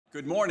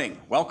Good morning.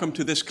 Welcome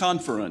to this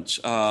conference.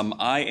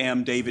 I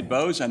am David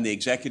Bose. I'm the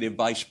Executive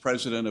Vice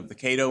President of the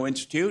Cato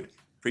Institute.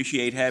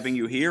 Appreciate having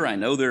you here. I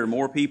know there are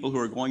more people who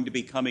are going to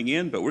be coming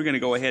in, but we're going to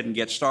go ahead and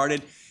get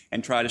started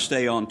and try to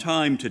stay on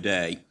time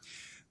today.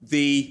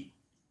 The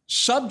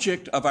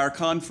subject of our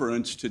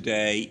conference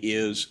today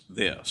is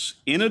this.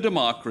 In a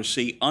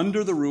democracy,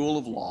 under the rule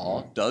of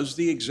law, does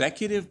the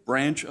executive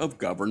branch of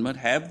government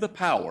have the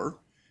power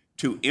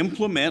to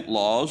implement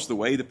laws the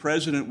way the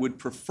president would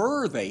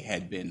prefer they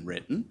had been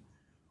written,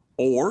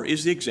 or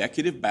is the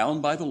executive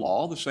bound by the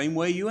law the same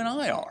way you and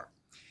I are?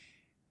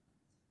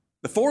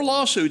 The four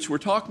lawsuits we're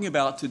talking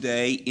about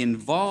today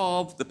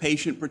involve the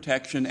Patient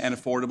Protection and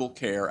Affordable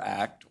Care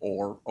Act,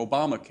 or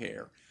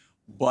Obamacare,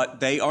 but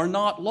they are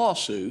not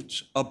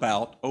lawsuits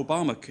about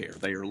Obamacare.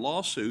 They are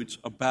lawsuits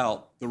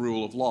about the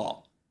rule of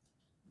law.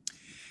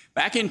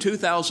 Back in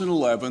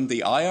 2011,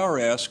 the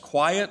IRS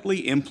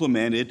quietly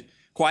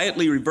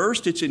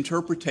reversed its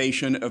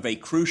interpretation of a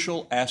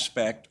crucial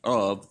aspect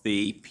of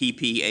the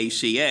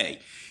PPACA.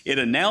 It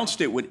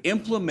announced it would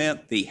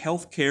implement the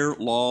health care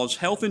laws,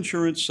 health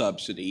insurance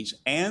subsidies,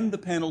 and the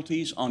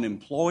penalties on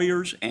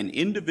employers and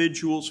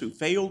individuals who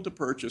failed to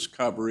purchase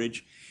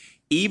coverage,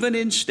 even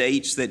in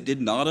states that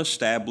did not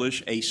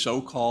establish a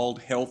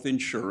so-called health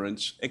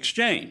insurance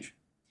exchange.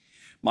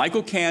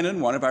 Michael Cannon,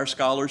 one of our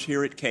scholars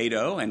here at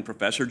Cato, and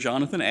Professor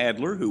Jonathan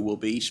Adler, who will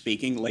be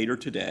speaking later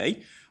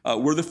today,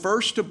 were the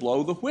first to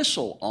blow the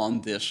whistle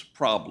on this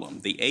problem.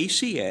 The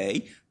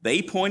ACA,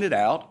 they pointed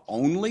out,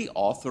 only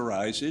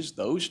authorizes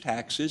those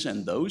taxes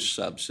and those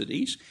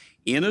subsidies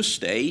in a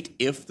state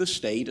if the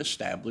state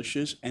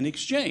establishes an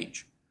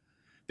exchange.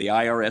 The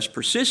IRS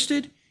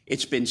persisted.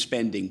 It's been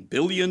spending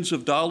billions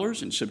of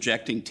dollars and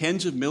subjecting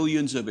tens of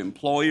millions of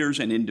employers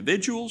and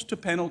individuals to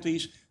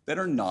penalties that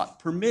are not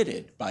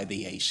permitted by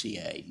the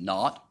ACA,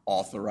 not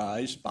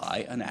authorized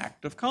by an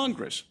act of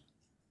Congress.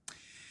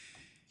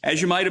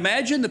 As you might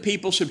imagine, the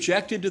people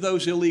subjected to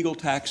those illegal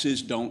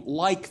taxes don't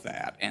like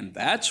that, and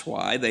that's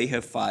why they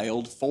have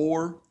filed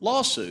four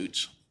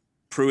lawsuits: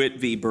 Pruitt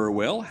v.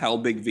 Burwell,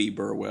 Halbig v.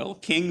 Burwell,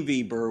 King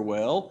v.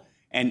 Burwell,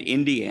 and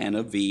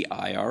Indiana v.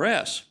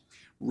 IRS.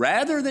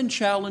 Rather than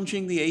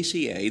challenging the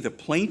ACA, the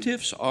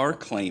plaintiffs are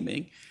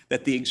claiming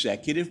that the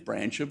executive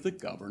branch of the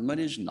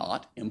government is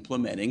not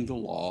implementing the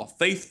law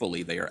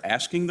faithfully. They are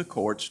asking the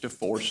courts to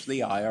force the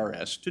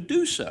IRS to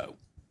do so.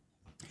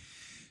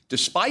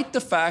 Despite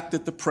the fact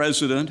that the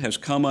president has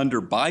come under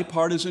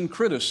bipartisan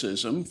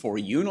criticism for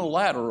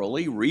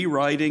unilaterally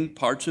rewriting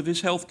parts of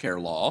his health care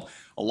law,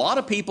 a lot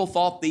of people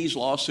thought these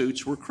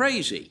lawsuits were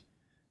crazy.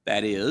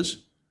 That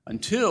is,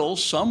 until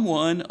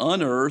someone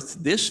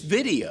unearthed this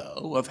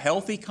video of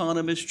health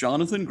economist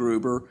Jonathan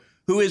Gruber,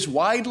 who is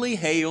widely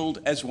hailed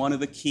as one of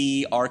the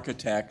key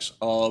architects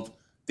of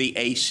the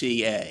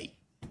ACA.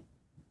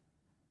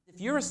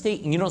 If you're a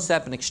state and you don't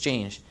set up an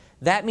exchange,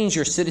 that means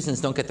your citizens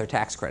don't get their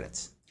tax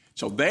credits.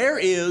 So there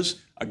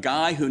is a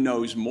guy who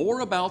knows more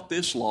about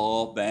this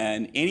law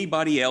than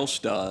anybody else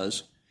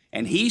does,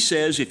 and he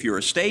says if you're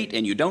a state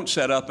and you don't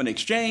set up an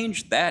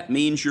exchange, that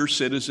means your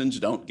citizens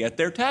don't get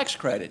their tax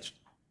credits.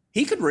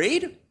 He could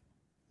read.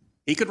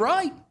 He could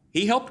write.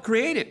 He helped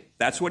create it.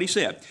 That's what he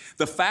said.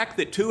 The fact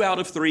that 2 out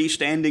of 3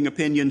 standing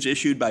opinions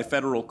issued by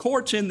federal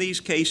courts in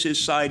these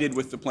cases sided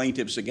with the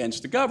plaintiffs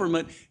against the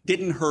government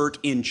didn't hurt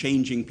in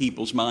changing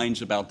people's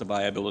minds about the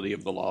viability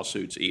of the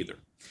lawsuits either.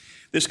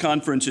 This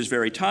conference is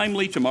very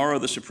timely. Tomorrow,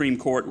 the Supreme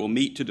Court will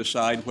meet to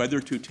decide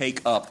whether to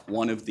take up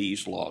one of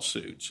these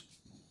lawsuits.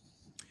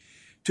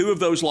 2 of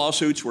those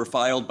lawsuits were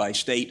filed by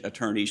state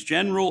attorneys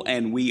general,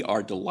 and we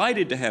are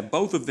delighted to have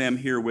both of them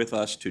here with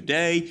us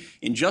today.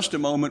 In just a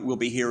moment, we'll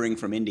be hearing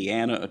from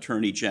Indiana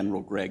Attorney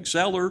General Greg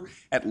Zoeller.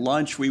 At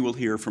lunch, we will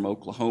hear from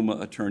Oklahoma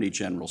Attorney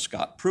General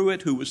Scott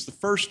Pruitt, who was the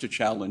first to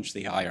challenge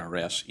the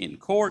IRS in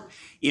court.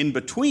 In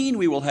between,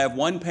 we will have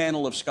one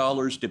panel of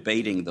scholars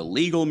debating the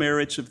legal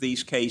merits of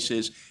these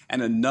cases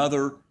and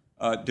another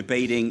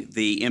debating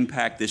the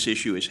impact this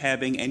issue is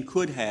having and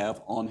could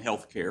have on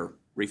health care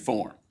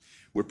reform.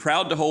 We're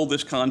proud to hold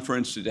this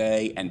conference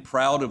today and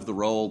proud of the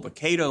role the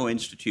Cato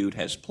Institute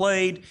has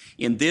played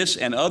in this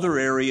and other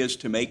areas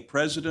to make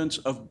presidents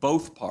of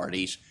both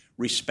parties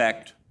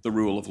respect the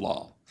rule of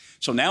law.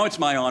 So now it's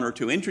my honor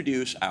to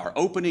introduce our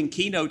opening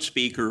keynote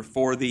speaker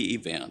for the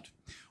event.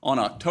 On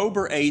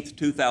October 8,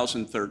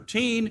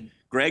 2013,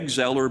 Greg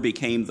Zoeller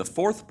became the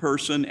 4th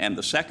person and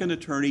the 2nd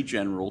Attorney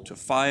General to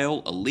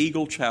file a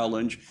legal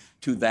challenge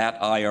to that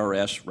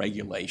IRS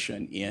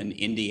regulation in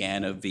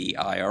Indiana v.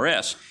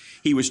 IRS.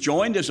 He was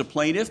joined as a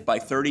plaintiff by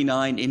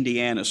 39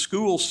 Indiana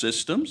school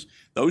systems.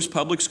 Those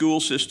public school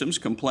systems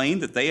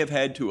complained that they have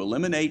had to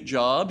eliminate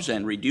jobs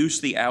and reduce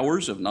the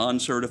hours of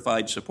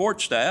non-certified support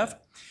staff,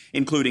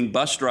 including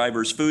bus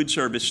drivers, food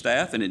service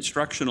staff, and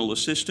instructional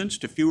assistants,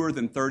 to fewer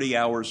than 30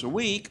 hours a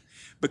week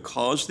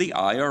because the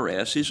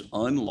IRS is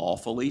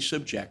unlawfully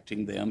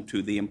subjecting them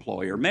to the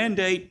employer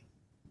mandate,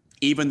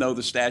 even though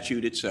the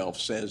statute itself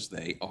says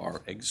they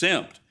are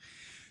exempt.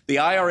 The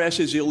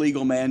IRS's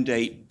illegal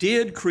mandate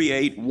did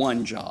create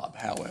one job,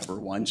 however.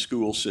 One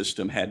school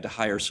system had to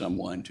hire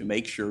someone to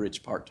make sure its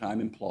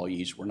part-time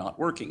employees were not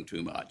working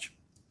too much.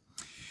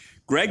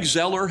 Greg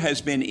Zoeller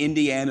has been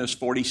Indiana's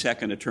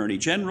 42nd Attorney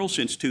General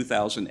since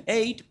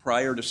 2008.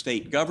 Prior to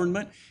state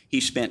government,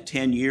 he spent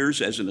 10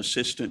 years as an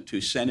assistant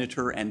to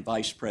Senator and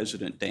Vice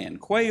President Dan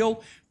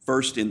Quayle,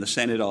 first in the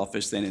Senate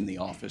office, then in the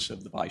office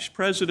of the Vice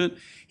President.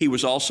 He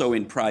was also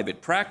in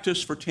private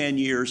practice for 10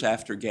 years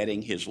after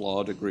getting his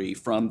law degree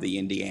from the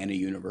Indiana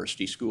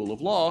University School of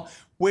Law,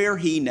 where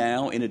he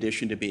now, in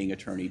addition to being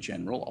Attorney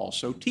General,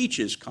 also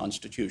teaches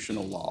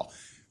constitutional law.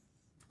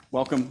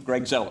 Welcome,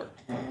 Greg Zoeller.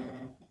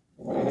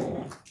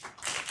 Well,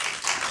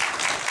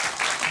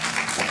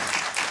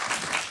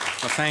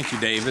 thank you,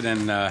 David,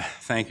 and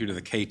thank you to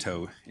the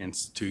Cato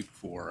Institute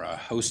for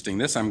hosting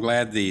this. I'm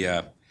glad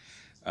the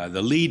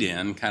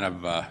lead-in kind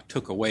of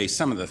took away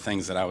some of the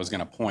things that I was going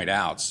to point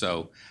out,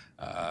 so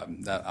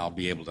that I'll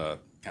be able to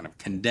kind of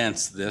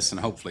condense this, and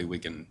hopefully we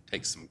can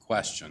take some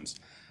questions.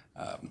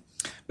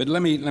 But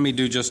let me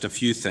do just a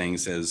few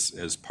things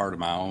as part of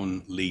my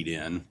own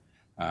lead-in.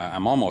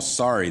 I'm almost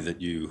sorry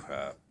that you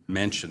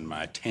mentioned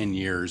my 10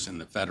 years in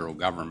the federal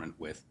government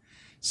with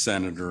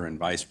Senator and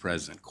Vice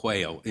President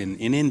Quayle. In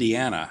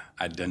Indiana,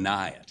 I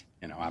deny it.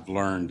 I've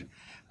learned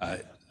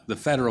the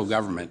federal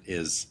government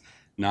is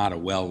not a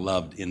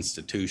well-loved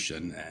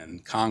institution,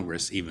 and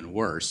Congress even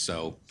worse.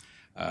 So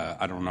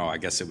I don't know, I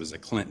guess it was a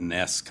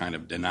Clinton-esque kind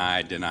of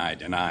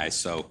deny.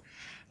 So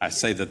I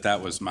say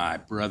that was my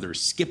brother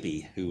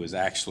Skippy, who was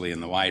actually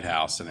in the White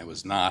House, and it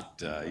was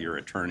not your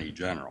Attorney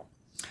General.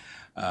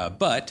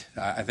 But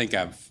I think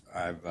I've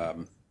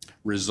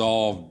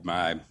resolved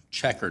my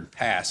checkered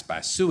past by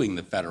suing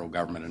the federal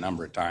government a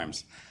number of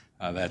times.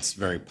 That's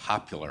very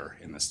popular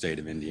in the state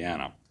of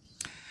Indiana.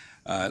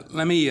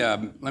 Let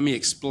me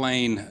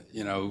explain,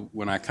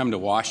 when I come to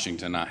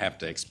Washington, I have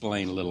to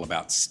explain a little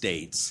about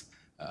states.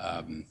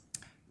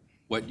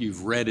 What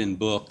you've read in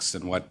books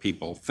and what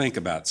people think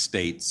about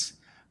states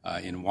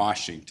in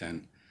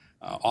Washington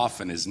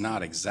often is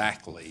not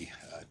exactly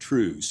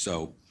true.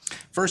 So,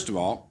 first of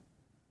all,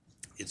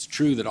 it's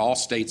true that all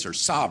states are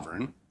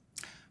sovereign,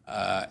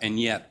 and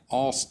yet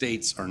all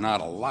states are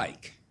not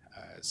alike.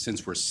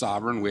 Since we're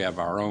sovereign, we have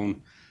our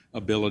own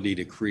ability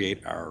to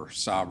create our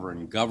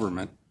sovereign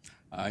government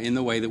in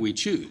the way that we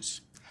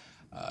choose.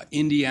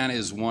 Indiana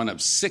is one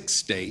of 6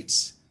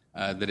 states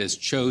that has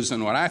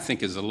chosen what I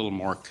think is a little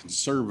more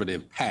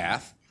conservative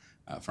path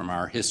from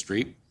our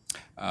history,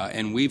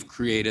 and we've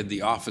created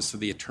the Office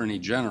of the Attorney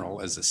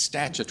General as a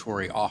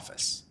statutory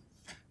office.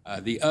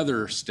 The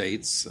other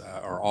states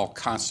are all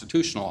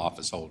constitutional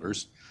office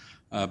holders,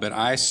 but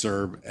I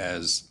serve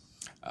as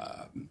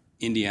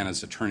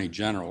Indiana's Attorney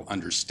General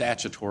under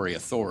statutory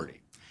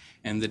authority.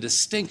 And the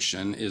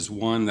distinction is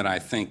one that I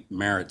think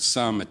merits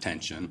some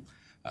attention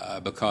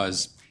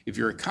because if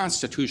you're a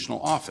constitutional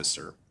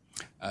officer,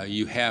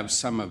 you have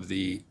some of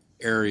the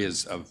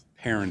areas of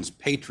parens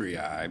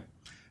patriae,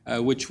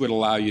 which would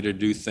allow you to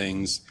do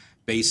things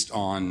based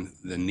on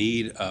the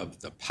need of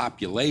the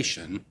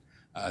population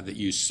that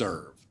you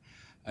serve.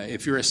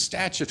 If you're a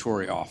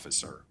statutory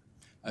officer,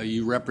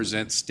 you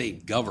represent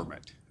state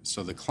government.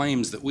 So the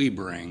claims that we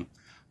bring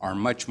are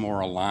much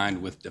more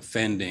aligned with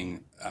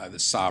defending the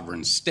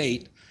sovereign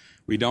state.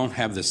 We don't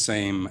have the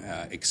same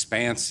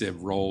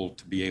expansive role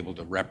to be able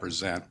to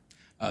represent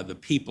the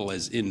people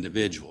as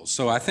individuals.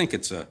 So I think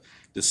it's a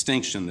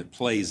distinction that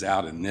plays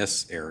out in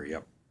this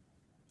area.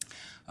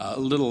 A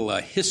little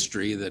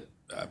history that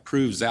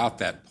proves out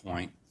that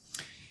point.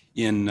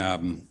 In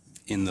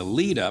the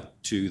lead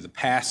up to the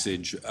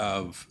passage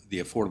of the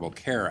Affordable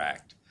Care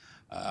Act,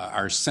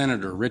 our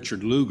Senator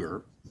Richard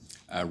Lugar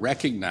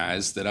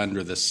recognized that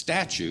under the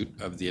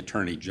statute of the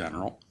Attorney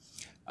General,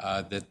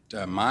 that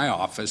my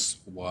office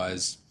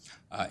was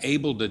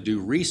able to do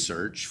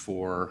research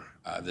for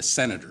the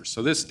senators.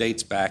 So this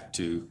dates back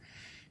to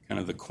kind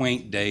of the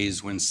quaint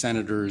days when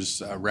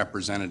senators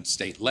represented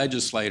state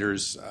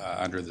legislators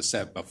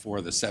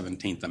before the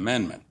 17th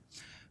Amendment.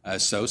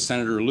 So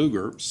Senator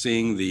Lugar,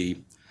 seeing the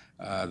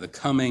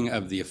coming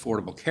of the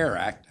Affordable Care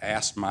Act,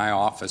 asked my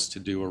office to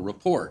do a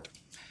report.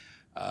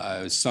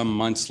 Some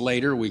months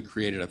later, we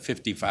created a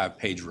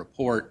 55-page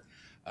report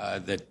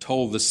that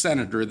told the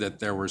senator that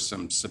there were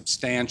some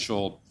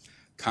substantial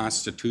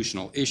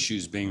constitutional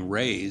issues being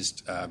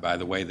raised by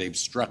the way they've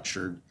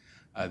structured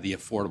the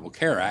Affordable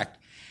Care Act.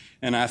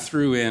 And I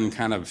threw in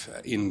kind of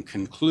in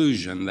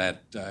conclusion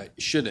that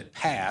should it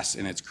pass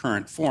in its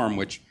current form,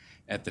 which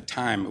at the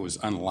time it was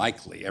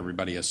unlikely,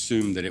 everybody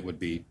assumed that it would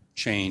be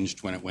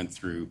changed when it went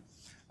through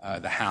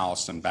the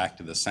House and back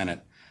to the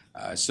Senate.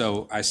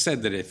 So I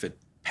said that if it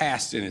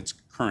passed in its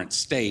current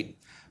state,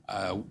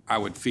 I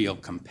would feel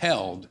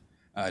compelled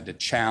to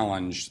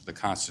challenge the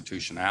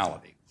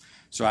constitutionality.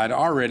 So I'd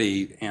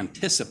already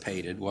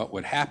anticipated what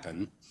would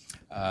happen,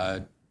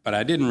 but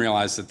I didn't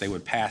realize that they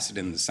would pass it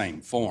in the same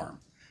form.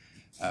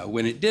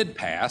 When it did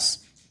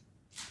pass,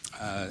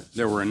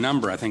 there were a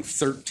number, I think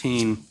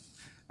 13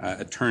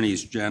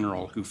 attorneys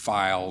general who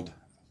filed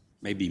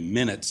maybe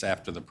minutes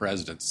after the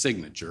president's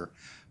signature.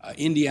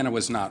 Indiana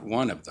was not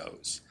one of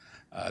those.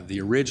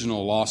 The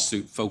original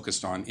lawsuit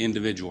focused on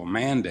individual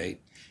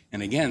mandate.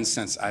 And again,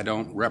 since I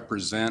don't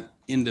represent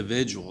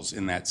individuals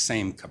in that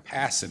same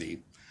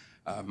capacity,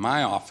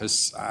 my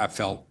office, I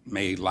felt,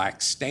 may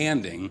lack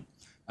standing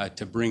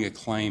to bring a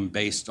claim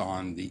based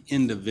on the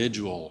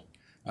individual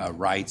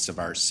rights of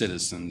our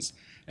citizens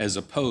as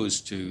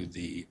opposed to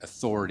the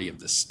authority of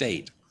the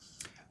state.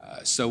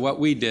 So what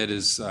we did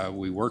is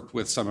we worked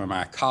with some of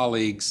my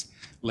colleagues.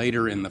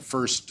 Later in the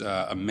first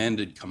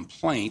amended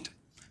complaint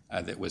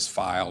that was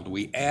filed,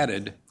 we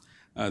added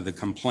the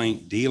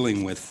complaint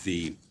dealing with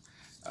the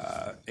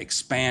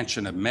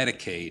expansion of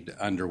Medicaid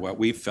under what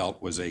we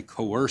felt was a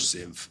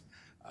coercive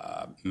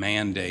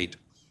mandate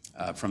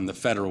from the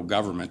federal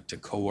government to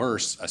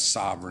coerce a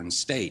sovereign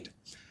state.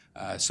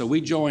 So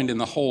we joined in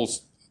the whole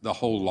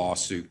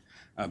lawsuit,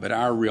 but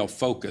our real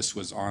focus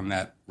was on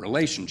that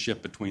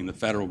relationship between the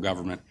federal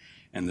government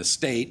and the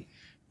state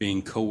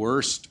being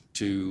coerced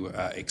to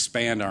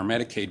expand our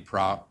Medicaid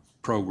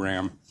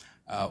program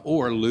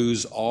or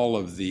lose all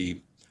of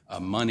the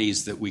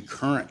monies that we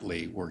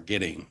currently were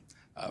getting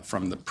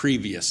from the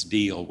previous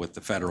deal with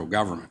the federal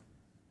government.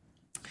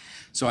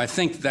 So I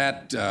think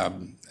that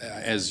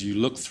as you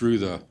look through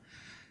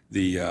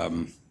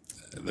the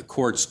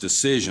court's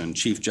decision,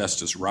 Chief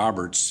Justice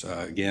Roberts,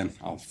 again,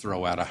 I'll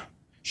throw out a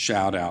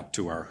shout out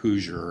to our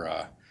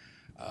Hoosier-born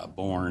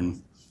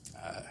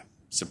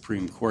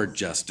Supreme Court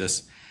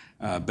justice,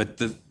 but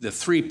the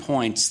 3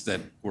 points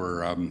that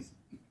were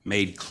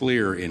made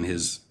clear in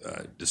his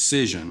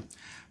decision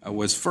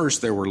was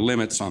first, there were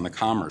limits on the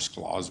Commerce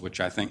Clause, which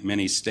I think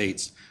many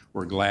states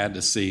were glad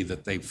to see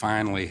that they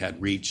finally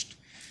had reached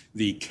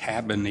the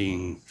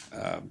cabining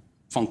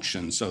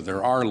function. So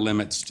there are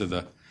limits to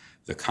the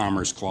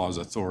Commerce Clause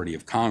authority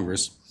of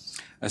Congress.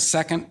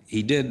 Second,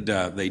 they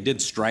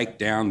did strike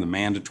down the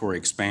mandatory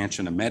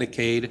expansion of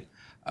Medicaid.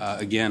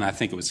 Again, I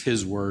think it was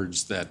his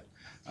words that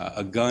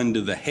a gun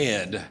to the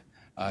head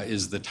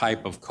is the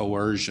type of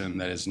coercion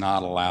that is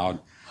not allowed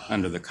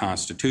under the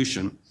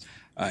Constitution.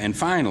 And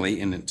finally,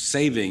 in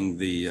saving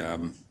the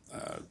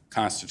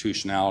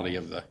constitutionality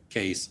of the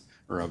case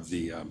or of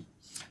the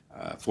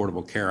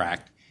Affordable Care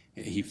Act,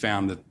 he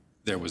found that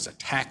there was a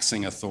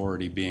taxing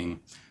authority being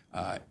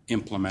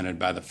implemented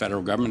by the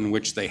federal government in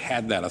which they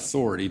had that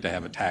authority to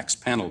have a tax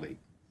penalty.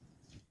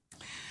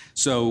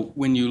 So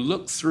when you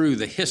look through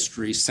the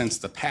history since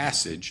the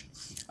passage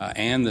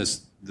and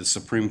the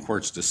Supreme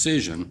Court's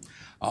decision,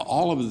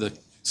 all of the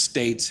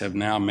states have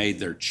now made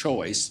their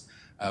choice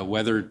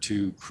whether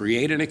to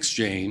create an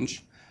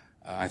exchange.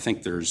 I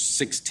think there's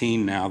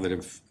 16 now that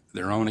have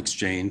their own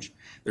exchange.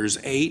 There's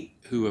 8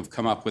 who have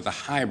come up with a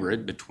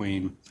hybrid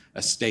between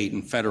a state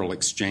and federal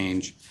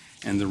exchange,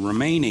 and the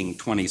remaining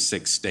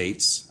 26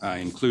 states,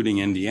 including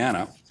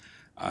Indiana,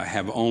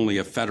 have only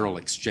a federal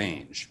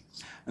exchange.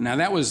 Now,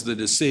 that was the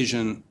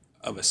decision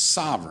of a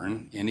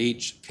sovereign in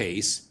each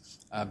case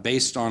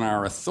based on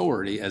our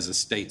authority as a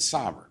state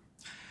sovereign.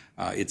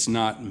 It's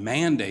not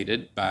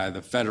mandated by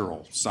the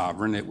federal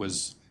sovereign. It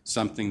was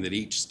something that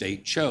each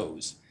state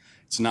chose.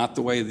 It's not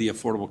the way the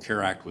Affordable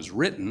Care Act was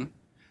written,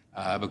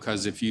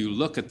 because if you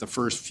look at the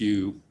first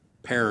few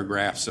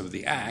paragraphs of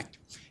the Act,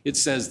 it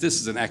says this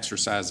is an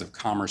exercise of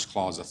Commerce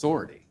Clause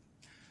authority.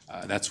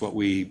 That's what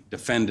we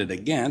defended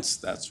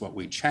against. That's what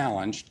we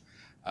challenged.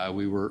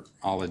 We were,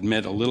 I'll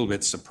admit, a little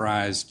bit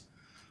surprised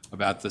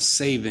about the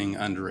saving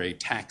under a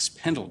tax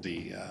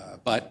penalty,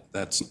 but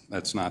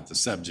that's not the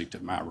subject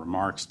of my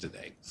remarks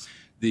today.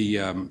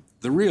 The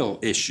real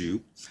issue,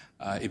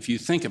 if you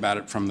think about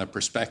it from the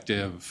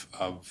perspective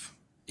of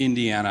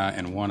Indiana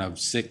and one of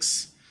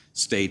 6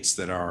 states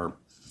that are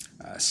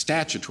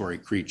statutory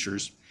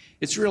creatures,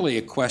 it's really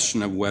a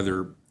question of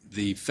whether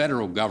the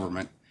federal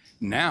government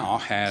now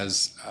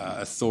has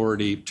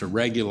authority to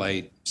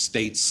regulate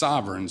state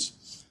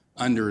sovereigns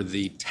under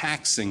the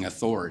taxing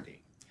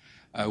authority.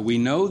 We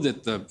know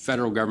that the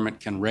federal government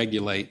can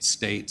regulate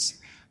states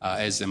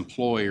as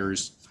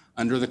employers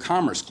under the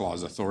Commerce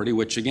Clause authority,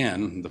 which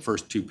again, the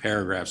first 2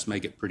 paragraphs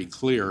make it pretty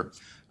clear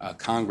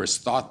Congress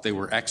thought they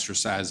were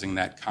exercising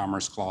that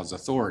Commerce Clause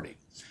authority.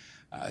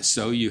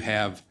 So you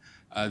have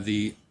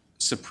the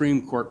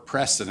Supreme Court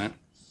precedent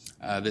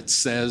that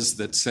says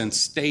that since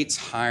states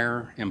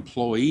hire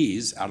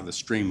employees out of the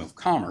stream of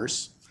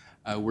commerce,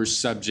 we're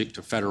subject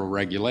to federal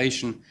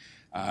regulation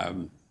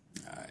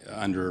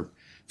under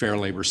Fair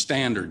Labor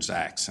Standards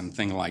Acts and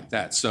things like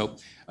that. So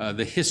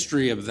the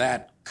history of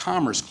that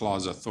Commerce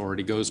Clause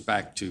authority goes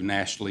back to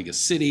National League of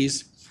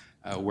Cities,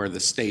 where the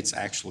states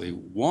actually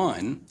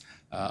won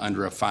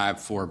under a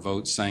 5-4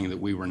 vote saying that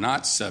we were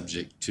not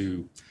subject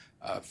to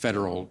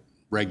federal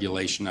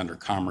regulation under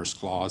Commerce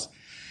Clause.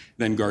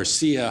 Then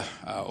Garcia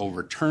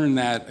overturned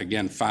that,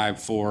 again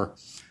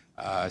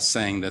 5-4,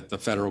 saying that the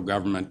federal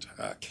government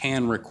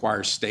can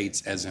require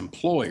states as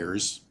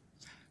employers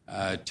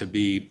to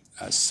be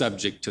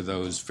subject to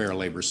those Fair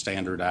Labor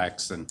Standard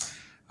Acts and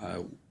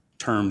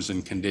terms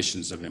and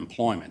conditions of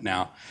employment.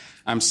 Now,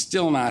 I'm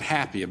still not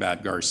happy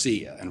about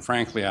Garcia, and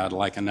frankly, I'd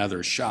like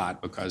another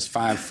shot because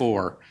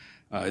 5-4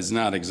 is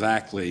not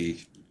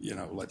exactly,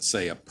 let's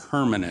say a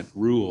permanent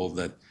rule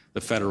that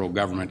the federal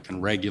government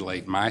can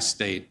regulate my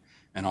state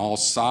and all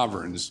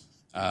sovereigns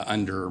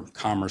under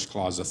Commerce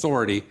Clause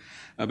authority.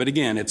 But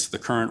again, it's the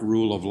current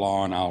rule of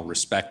law, and I'll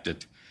respect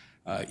it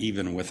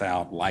even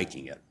without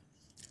liking it.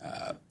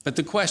 But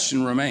the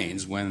question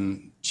remains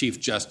when Chief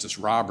Justice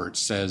Roberts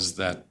says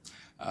that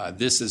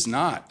this is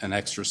not an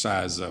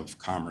exercise of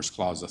Commerce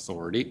Clause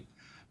authority,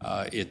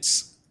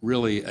 it's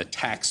really a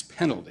tax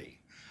penalty.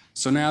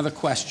 So now the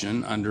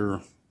question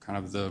under kind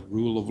of the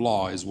rule of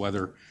law is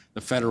whether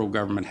the federal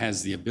government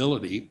has the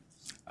ability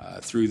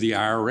through the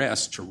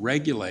IRS to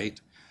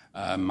regulate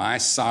my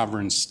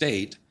sovereign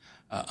state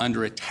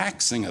under a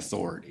taxing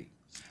authority.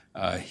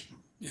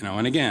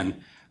 And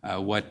again,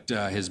 what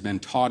has been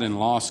taught in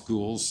law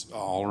schools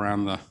all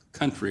around the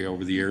country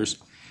over the years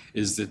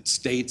is that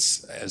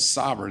states as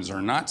sovereigns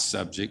are not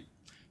subject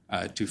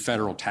to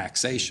federal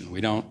taxation.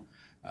 We don't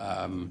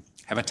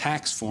have a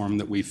tax form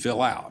that we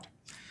fill out.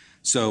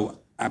 So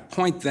I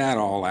point that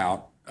all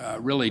out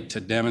really to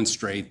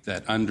demonstrate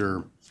that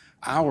under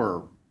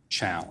our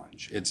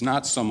challenge, it's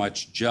not so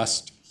much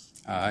just,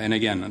 and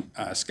again,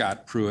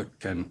 Scott Pruitt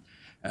can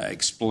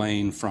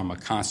explain from a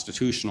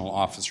constitutional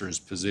officer's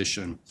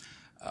position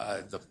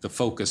the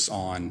focus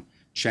on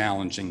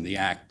challenging the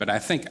act. But I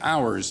think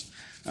ours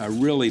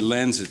really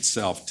lends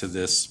itself to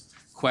this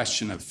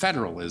question of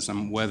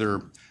federalism,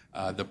 whether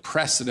the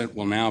precedent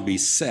will now be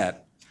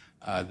set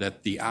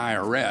that the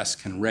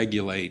IRS can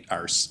regulate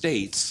our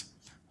states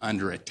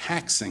under a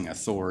taxing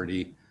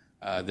authority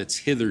that's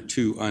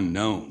hitherto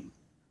unknown.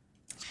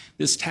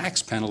 This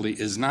tax penalty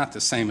is not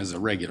the same as a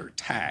regular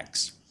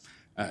tax.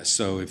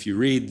 So if you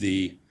read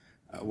the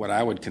what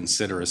I would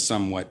consider a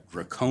somewhat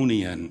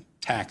draconian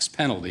tax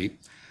penalty,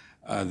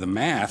 the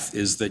math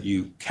is that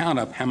you count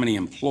up how many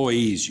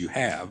employees you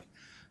have.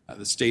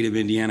 The state of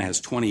Indiana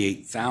has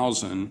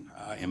 28,000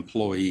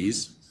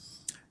 employees,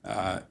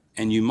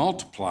 and you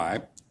multiply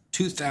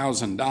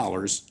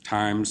 $2,000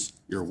 times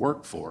your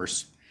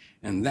workforce,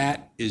 and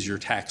that is your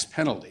tax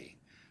penalty.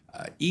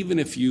 Even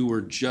if you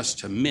were just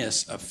to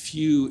miss a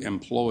few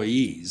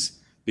employees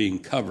being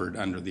covered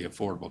under the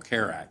Affordable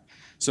Care Act.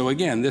 So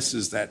again, this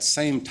is that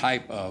same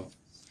type of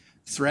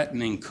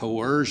threatening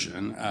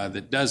coercion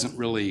that doesn't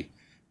really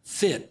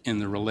fit in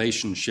the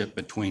relationship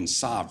between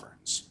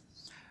sovereigns.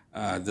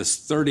 This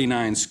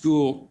 39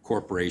 school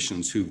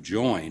corporations who've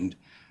joined,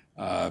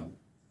 I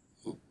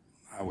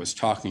was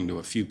talking to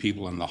a few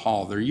people in the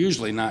hall. They're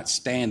usually not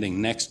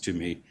standing next to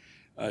me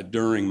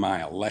during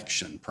my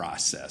election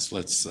process.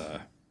 Let's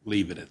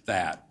leave it at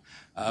that.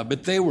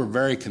 But they were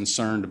very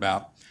concerned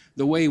about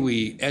the way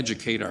we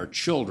educate our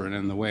children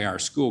and the way our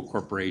school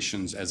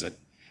corporations as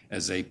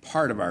a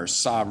part of our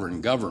sovereign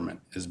government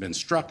has been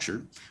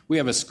structured. We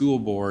have a school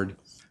board.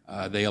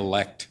 They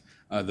elect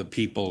the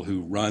people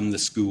who run the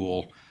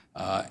school,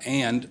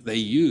 and they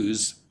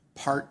use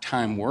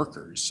part-time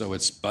workers. So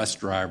it's bus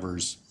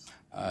drivers,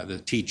 the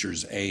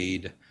teacher's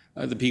aide,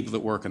 the people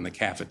that work in the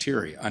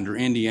cafeteria. Under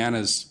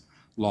Indiana's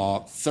law,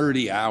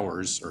 30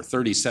 hours or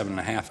 37 and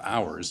a half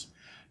hours,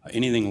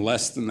 anything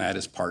less than that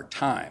is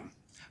part-time.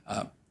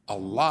 A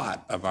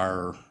lot of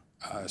our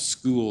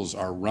schools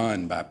are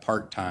run by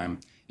part-time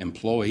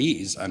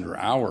employees under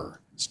our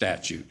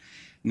statute.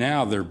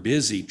 Now they're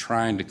busy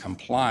trying to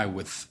comply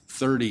with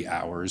 30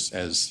 hours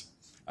as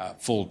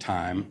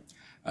full-time,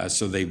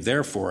 so they've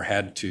therefore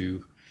had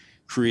to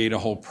create a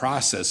whole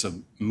process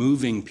of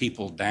moving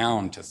people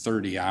down to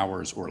 30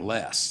 hours or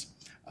less.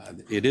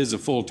 It is a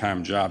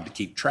full-time job to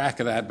keep track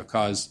of that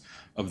because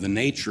of the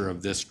nature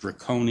of this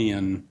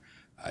draconian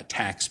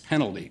tax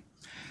penalty.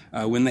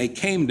 When they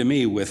came to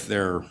me with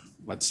their,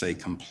 let's say,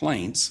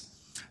 complaints,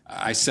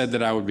 I said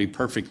that I would be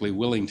perfectly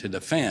willing to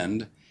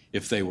defend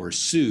if they were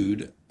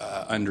sued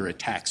under a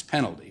tax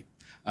penalty,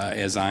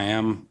 as I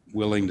am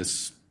willing to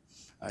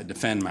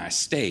defend my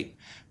state.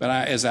 But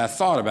as I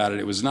thought about it,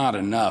 it was not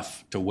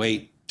enough to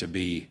wait to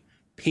be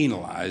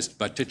penalized,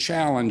 but to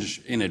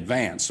challenge in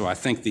advance. So I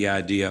think the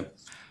idea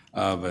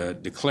of a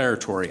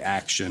declaratory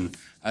action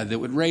that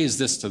would raise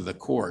this to the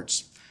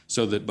courts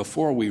so that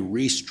before we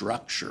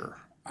restructure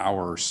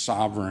our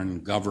sovereign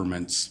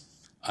government's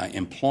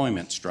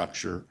employment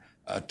structure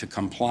to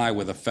comply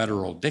with a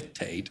federal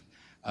dictate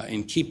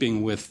in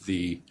keeping with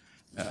the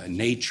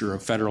nature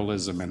of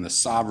federalism and the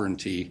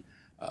sovereignty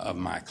of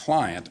my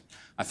client,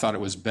 I thought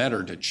it was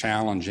better to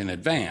challenge in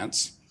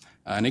advance.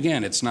 And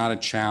again, it's not a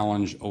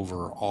challenge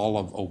over all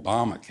of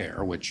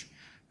Obamacare, which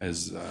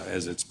as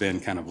it's been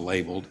kind of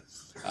labeled,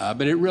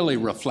 but it really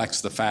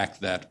reflects the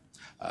fact that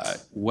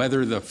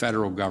whether the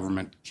federal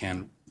government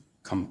can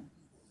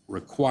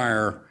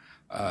require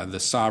the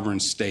sovereign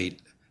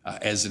state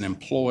as an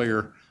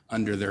employer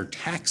under their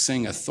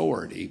taxing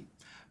authority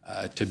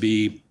to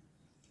be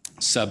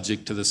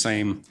subject to the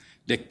same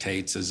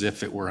dictates as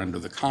if it were under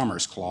the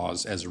Commerce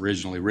Clause as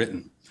originally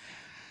written.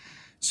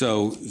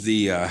 So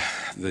the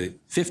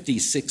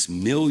 $56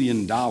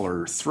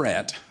 million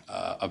threat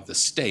of the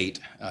state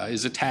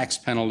is a tax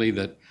penalty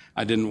that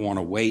I didn't want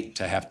to wait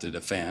to have to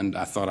defend.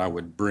 I thought I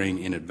would bring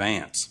in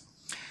advance.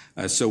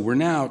 So we're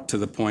now to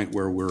the point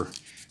where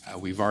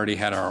we've already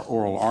had our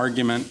oral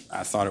argument.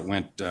 I thought it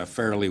went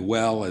fairly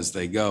well as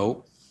they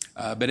go.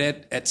 But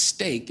at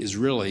stake is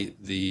really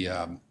the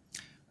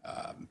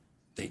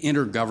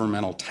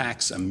intergovernmental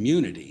tax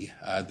immunity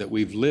that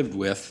we've lived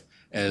with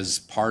as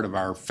part of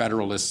our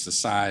federalist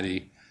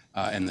society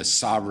and the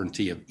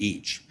sovereignty of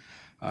each.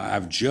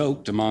 I've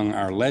joked among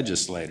our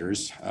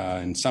legislators,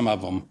 and some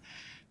of them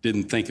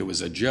didn't think it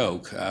was a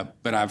joke,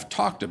 but I've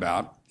talked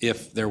about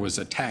if there was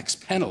a tax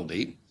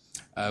penalty,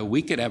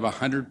 we could have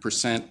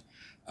 100%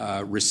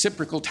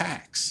 reciprocal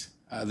tax.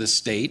 The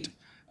state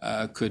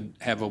could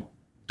have a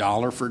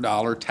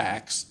dollar-for-dollar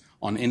tax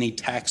on any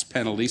tax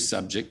penalty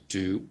subject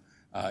to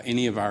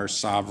any of our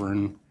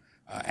sovereign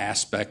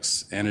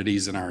aspects,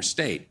 entities in our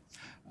state.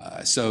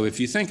 So if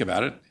you think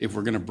about it, if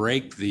we're going to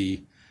break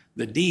the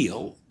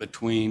deal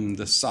between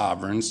the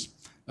sovereigns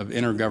of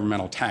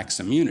intergovernmental tax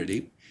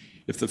immunity,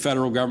 if the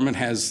federal government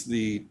has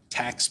the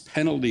tax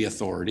penalty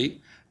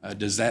authority,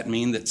 does that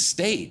mean that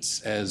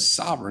states as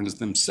sovereigns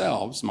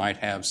themselves might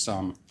have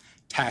some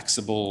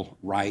taxable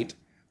right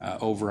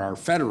over our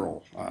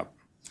federal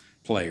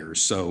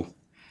players? So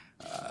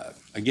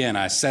again,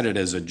 I said it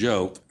as a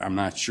joke. I'm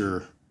not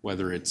sure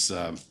whether it's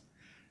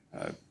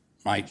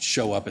might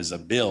show up as a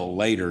bill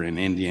later in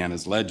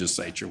Indiana's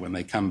legislature when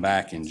they come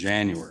back in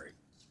January.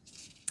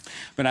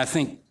 But I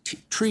think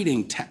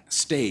treating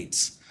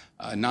states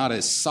not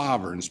as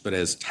sovereigns but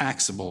as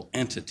taxable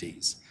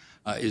entities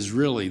is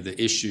really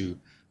the issue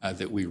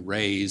that we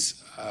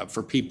raise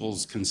for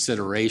people's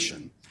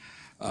consideration.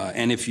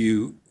 And if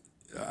you,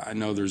 I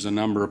know there's a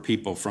number of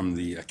people from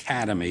the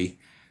Academy,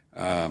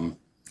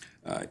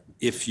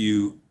 if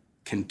you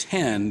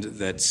contend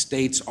that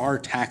states are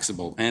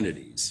taxable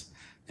entities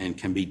and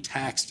can be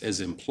taxed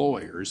as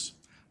employers,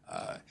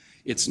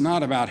 it's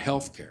not about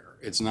health care.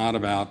 It's not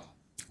about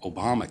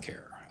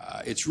Obamacare.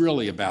 It's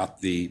really about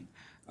the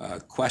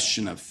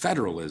question of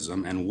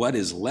federalism and what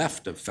is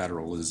left of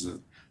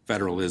federalism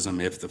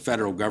if the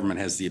federal government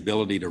has the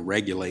ability to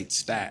regulate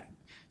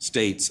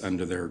states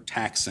under their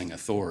taxing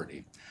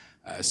authority.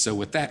 So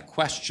with that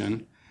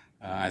question,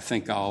 I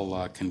think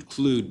I'll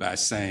conclude by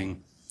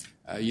saying,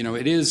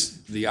 it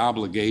is the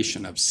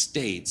obligation of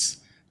states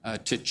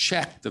to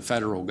check the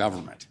federal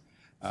government.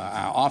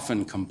 I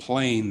often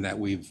complain that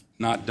we've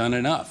not done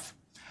enough.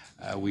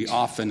 We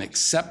often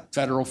accept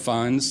federal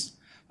funds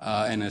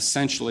and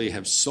essentially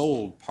have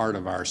sold part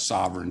of our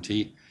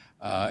sovereignty,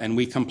 and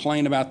we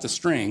complain about the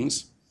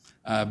strings,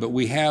 but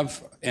we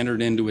have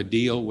entered into a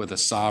deal with a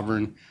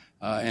sovereign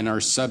and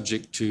are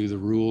subject to the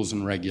rules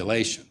and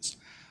regulations.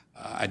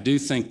 I do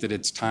think that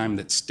it's time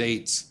that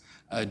states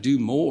do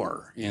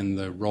more in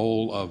the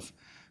role of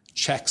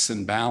checks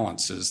and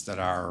balances that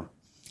our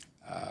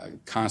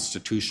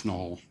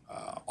constitutional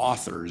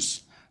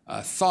authors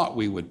thought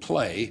we would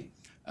play.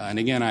 And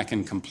again, I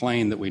can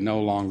complain that we no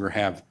longer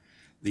have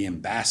the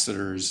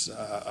ambassadors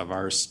of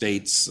our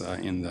states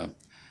in the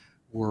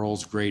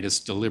world's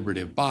greatest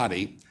deliberative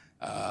body.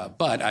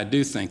 But I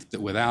do think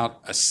that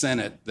without a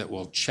Senate that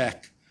will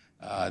check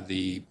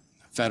the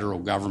federal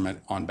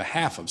government on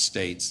behalf of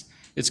states,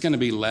 it's going to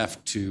be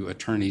left to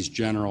attorneys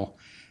general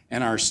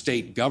and our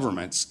state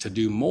governments to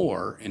do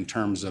more in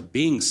terms of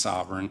being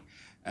sovereign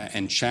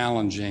and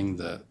challenging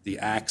the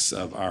acts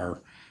of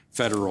our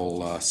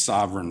federal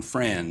sovereign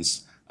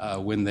friends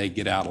when they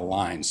get out of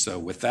line. So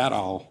with that,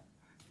 I'll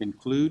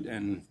conclude.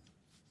 And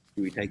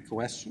do we take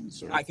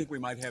questions? I think we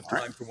might have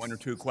time for one or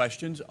two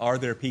questions. Are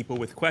there people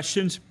with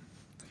questions?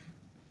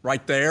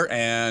 Right there,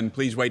 and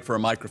please wait for a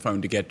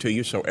microphone to get to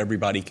you so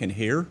everybody can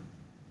hear.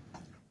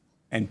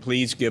 And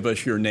please give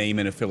us your name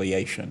and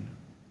affiliation,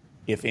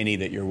 if any,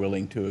 that you're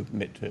willing to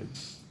admit to.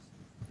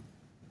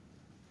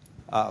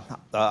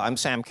 I'm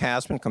Sam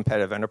Kasman,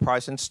 Competitive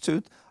Enterprise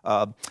Institute.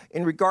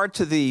 In regard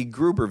to the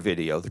Gruber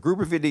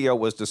video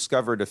was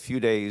discovered a few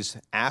days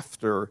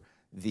after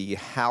the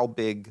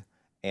Halbig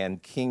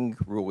and King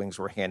rulings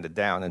were handed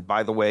down. And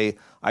by the way,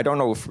 I don't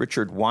know if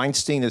Richard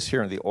Weinstein is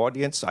here in the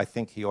audience. I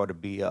think he ought to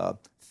be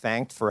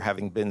thanked for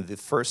having been the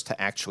first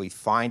to actually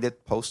find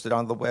it posted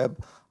on the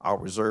web. I'll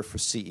reserve for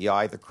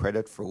CEI the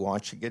credit for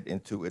launching it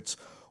into its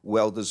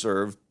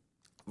well-deserved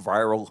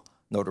viral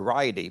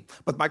notoriety.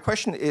 But my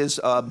question is,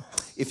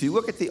 if you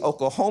look at the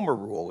Oklahoma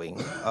ruling,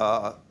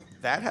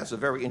 that has a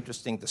very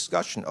interesting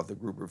discussion of the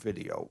Gruber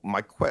video.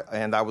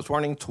 And I was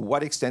wondering to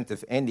what extent,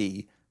 if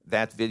any,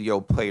 that video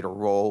played a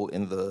role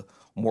in the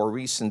more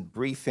recent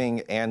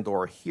briefing and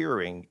or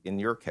hearing in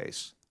your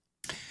case.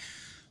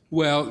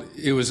 Well,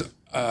 it was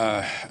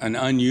an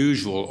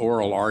unusual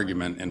oral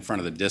argument in front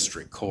of the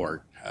district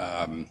court.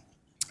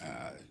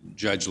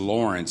 Judge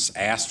Lawrence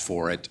asked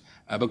for it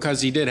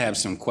because he did have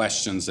some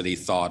questions that he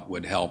thought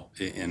would help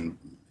in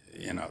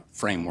a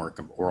framework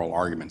of oral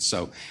arguments.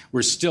 So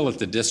we're still at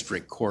the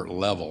district court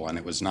level, and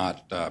it was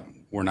not,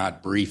 we're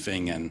not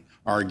briefing and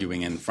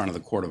arguing in front of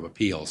the Court of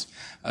Appeals.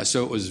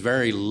 So it was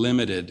very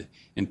limited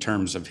in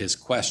terms of his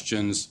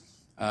questions.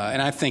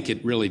 And I think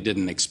it really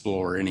didn't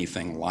explore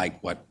anything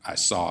like what I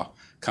saw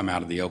come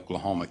out of the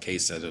Oklahoma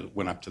case as it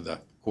went up to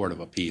the Court of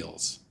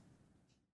Appeals.